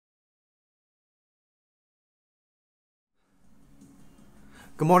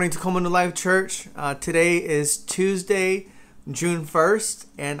Good morning, Tacoma New Life Church. Today is Tuesday, June 1st,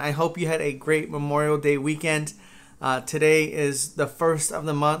 and I hope you had a great Memorial Day weekend. Today is the first of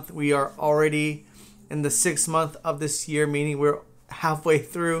the month. We are already in the 6th month of this year, meaning we're halfway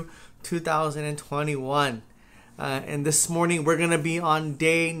through 2021. And this morning, we're going to be on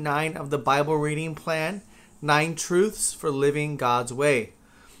day 9 of the Bible reading plan, 9 Truths for Living God's Way.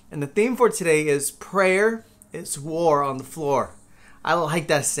 And the theme for today is prayer, it's war on the floor. I like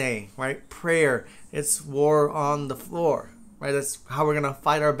that saying, right? Prayer, it's war on the floor, right? That's how we're going to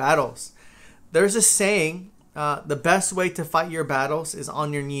fight our battles. There's a saying, the best way to fight your battles is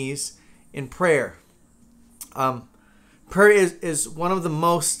on your knees in prayer. Prayer is one of the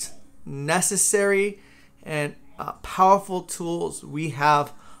most necessary and powerful tools we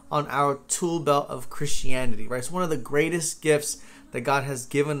have on our tool belt of Christianity, right? It's one of the greatest gifts that God has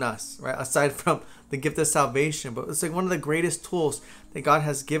given us, right? Aside from the gift of salvation, but it's like one of the greatest tools that God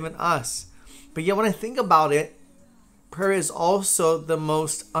has given us. But yet when I think about it, prayer is also the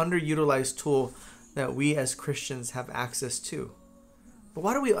most underutilized tool that we as Christians have access to. But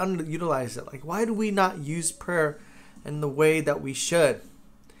why do we underutilize it? Like, why do we not use prayer in the way that we should?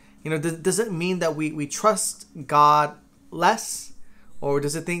 You know, does it mean that we trust God less? Or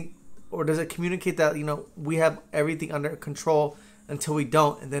does it communicate that, you know, we have everything under control until we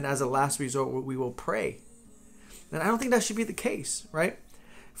don't, and then as a last resort we will pray? And I don't think that should be the case, right?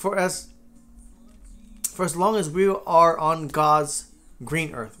 For as long as we are on God's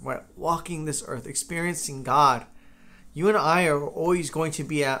green earth, right, walking this earth, experiencing God, you and I are always going to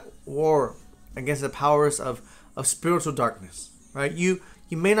be at war against the powers of spiritual darkness, right? You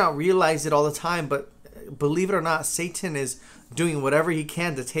may not realize it all the time, but believe it or not, Satan is doing whatever he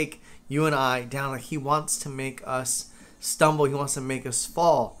can to take you and I down. Like, he wants to make us stumble. He wants to make us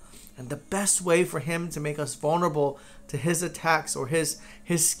fall. And the best way for him to make us vulnerable to his attacks or his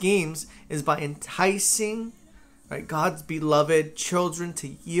schemes is by enticing, right, God's beloved children to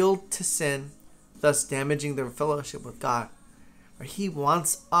yield to sin, thus damaging their fellowship with God. Right? He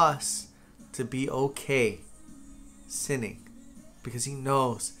wants us to be okay sinning because he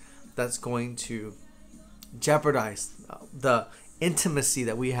knows that's going to jeopardize the intimacy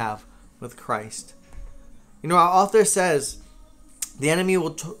that we have with Christ. You know, our author says the enemy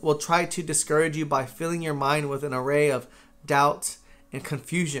will try to discourage you by filling your mind with an array of doubt and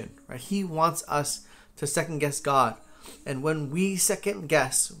confusion. Right? He wants us to second guess God. And when we second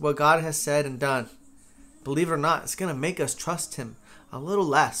guess what God has said and done, believe it or not, it's going to make us trust him a little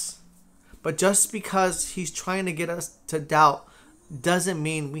less. But just because he's trying to get us to doubt doesn't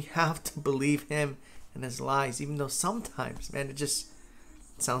mean we have to believe him and his lies, even though sometimes, man, it just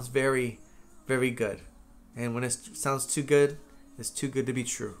sounds very, very good. And when it sounds too good, it's too good to be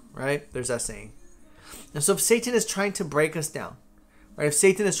true, right? There's that saying. And so if Satan is trying to break us down, right? If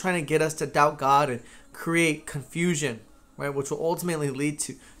Satan is trying to get us to doubt God and create confusion, right, which will ultimately lead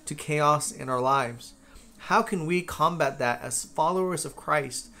to chaos in our lives, how can we combat that as followers of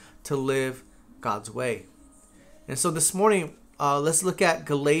Christ to live God's way? And so this morning, let's look at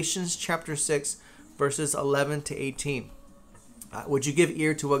Galatians chapter 6, verses 11 to 18. Would you give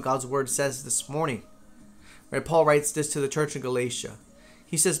ear to what God's word says this morning? Right, Paul writes this to the church in Galatia.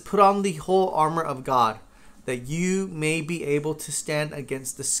 He says, "Put on the whole armor of God, that you may be able to stand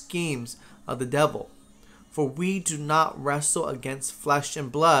against the schemes of the devil. For we do not wrestle against flesh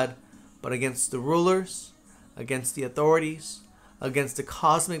and blood, but against the rulers, against the authorities, against the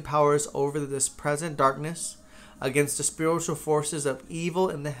cosmic powers over this present darkness, against the spiritual forces of evil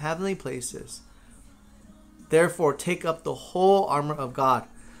in the heavenly places. Therefore, take up the whole armor of God,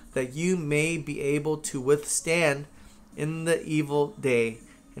 that you may be able to withstand in the evil day,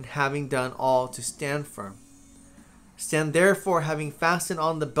 and having done all, to stand firm. Stand therefore, having fastened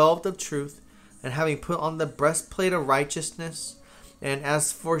on the belt of truth, and having put on the breastplate of righteousness, and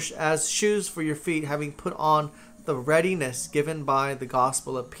as shoes for your feet, having put on the readiness given by the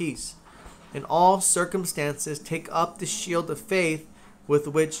gospel of peace. In all circumstances, take up the shield of faith, with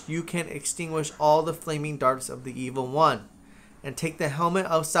which you can extinguish all the flaming darts of the evil one. And take the helmet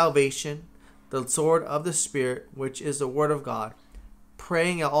of salvation, the sword of the Spirit, which is the word of God,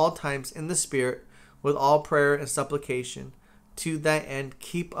 praying at all times in the Spirit with all prayer and supplication. To that end,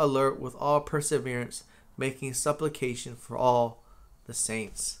 keep alert with all perseverance, making supplication for all the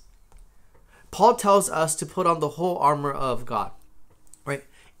saints." Paul tells us to put on the whole armor of God, right?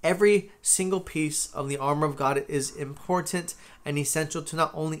 Every single piece of the armor of God is important and essential to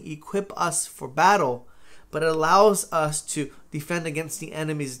not only equip us for battle, but it allows us to defend against the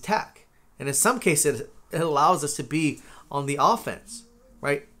enemy's attack. And in some cases, it allows us to be on the offense,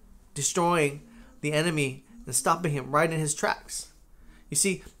 right? Destroying the enemy and stopping him right in his tracks. You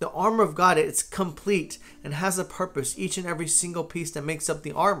see, the armor of God, it's complete and has a purpose, each and every single piece that makes up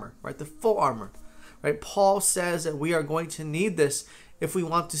the armor, right? The full armor, right? Paul says that we are going to need this if we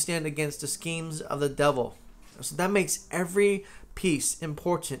want to stand against the schemes of the devil. So that makes every piece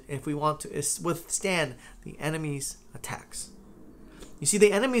important if we want to withstand the enemy's attacks. You see,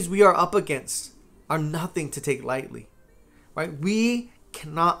 the enemies we are up against are nothing to take lightly, right? We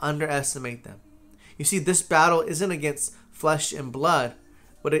cannot underestimate them. You see, this battle isn't against flesh and blood,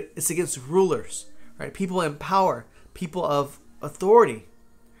 but it's against rulers, right? People in power, people of authority.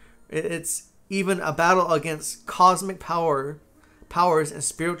 It's even a battle against cosmic powers and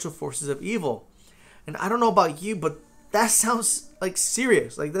spiritual forces of evil. And I don't know about you, but that sounds like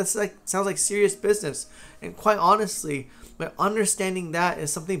serious. Sounds like serious business. And quite honestly, understanding that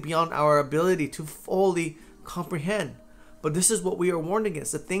is something beyond our ability to fully comprehend. But this is what we are warned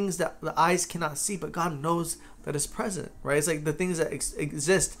against, the things that the eyes cannot see, but God knows that is present, right? It's like the things that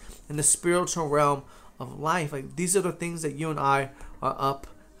exist in the spiritual realm of life. Like these are the things that you and I are up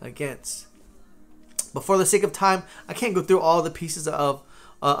against. But for the sake of time, I can't go through all the pieces of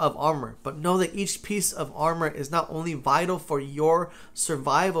armor, but know that each piece of armor is not only vital for your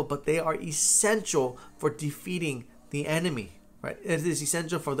survival, but they are essential for defeating the enemy, right? It is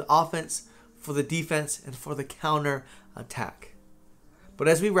essential for the offense, for the defense, and for the counter attack. But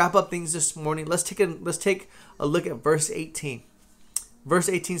as we wrap up things this morning, let's take a look at verse 18. Verse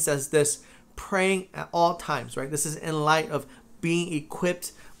 18 says this: praying at all times, right? This is in light of being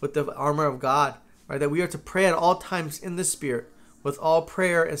equipped with the armor of God, right? That we are to pray at all times in the Spirit, with all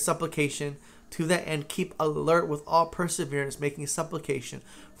prayer and supplication. To that end, keep alert with all perseverance, making supplication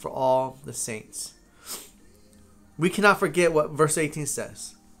for all the saints. We cannot forget what verse 18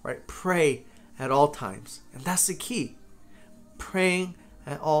 says, right? Pray at all times. And that's the key. Praying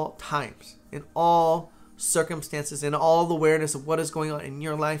at all times, in all circumstances, in all the awareness of what is going on in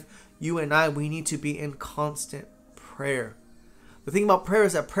your life. You and I, we need to be in constant prayer. The thing about prayer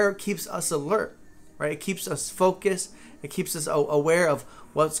is that prayer keeps us alert, right? It keeps us focused. It keeps us aware of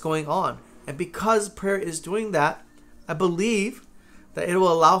what's going on. And because prayer is doing that, I believe that it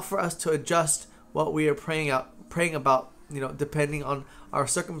will allow for us to adjust what we are praying about, depending on our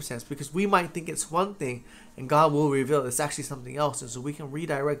circumstance. Because we might think it's one thing, and God will reveal it's actually something else. And so we can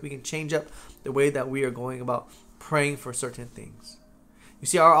redirect, we can change up the way that we are going about praying for certain things. You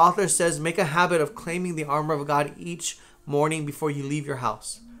see, our author says, make a habit of claiming the armor of God each morning before you leave your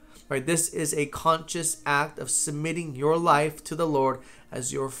house. Right? This is a conscious act of submitting your life to the Lord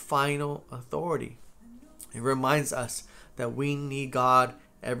as your final authority. It reminds us that we need God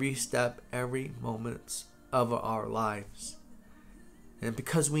every step, every moment of our lives. And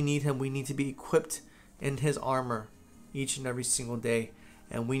because we need Him, we need to be equipped in His armor each and every single day.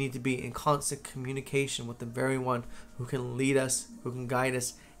 And we need to be in constant communication with the very one who can lead us, who can guide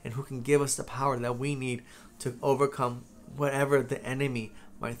us, and who can give us the power that we need to overcome whatever the enemy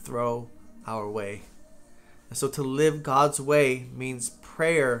might throw our way. And so to live God's way means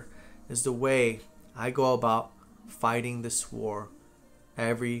prayer is the way I go about fighting this war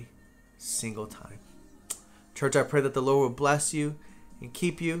every single time. Church, I pray that the Lord will bless you and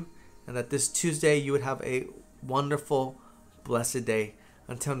keep you, and that this Tuesday you would have a wonderful, blessed day.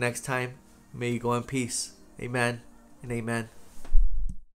 Until next time, may you go in peace. Amen and amen.